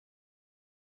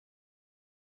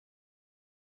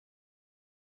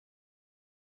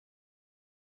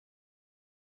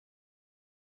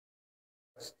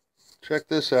Check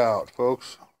this out,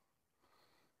 folks.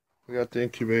 We got the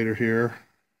incubator here,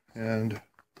 and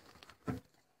let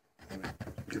me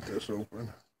get this open.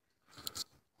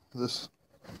 These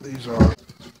are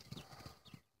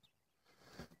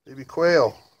baby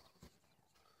quail.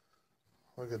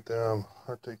 Look at them,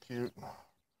 aren't they cute?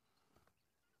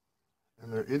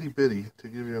 And they're itty bitty, to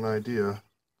give you an idea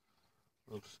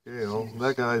of scale.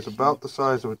 That guy is about the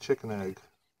size of a chicken egg.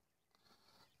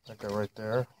 That guy right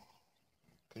there.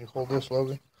 Can you hold this,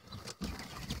 Logan?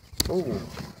 Oh,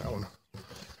 that one.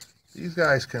 These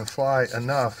guys can fly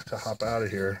enough to hop out of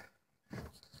here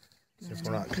if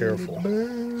we're not careful.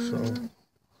 So,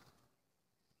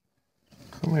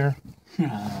 come here.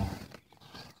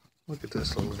 Look at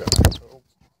this little guy.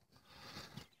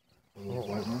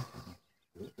 Oh.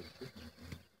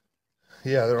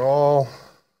 Yeah, they're all,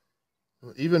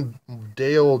 even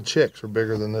day-old chicks are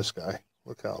bigger than this guy.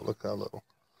 Look how little.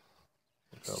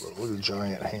 Look at the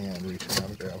giant hand reaching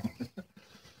out there.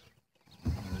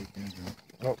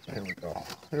 Oh, here we go.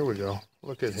 Here we go.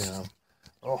 Look at him.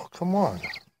 Oh, come on.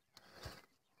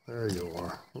 There you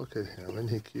are. Look at him. Isn't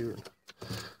he cute?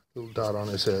 Little dot on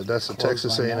his head. That's the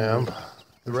Texas A&M.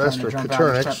 The rest are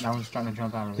Coturnics. That one's trying to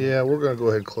jump out. Yeah, we're going to go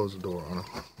ahead and close the door on him.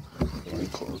 Let me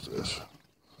close this.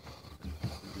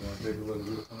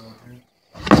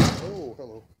 Oh,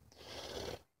 hello.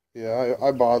 Yeah,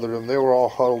 I bothered them. They were all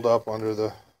huddled up under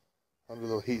the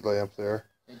heat lamp there.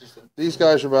 These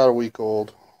guys are about a week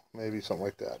old, maybe something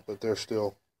like that, but they're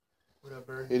still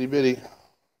itty bitty.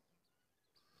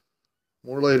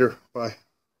 More later. Bye.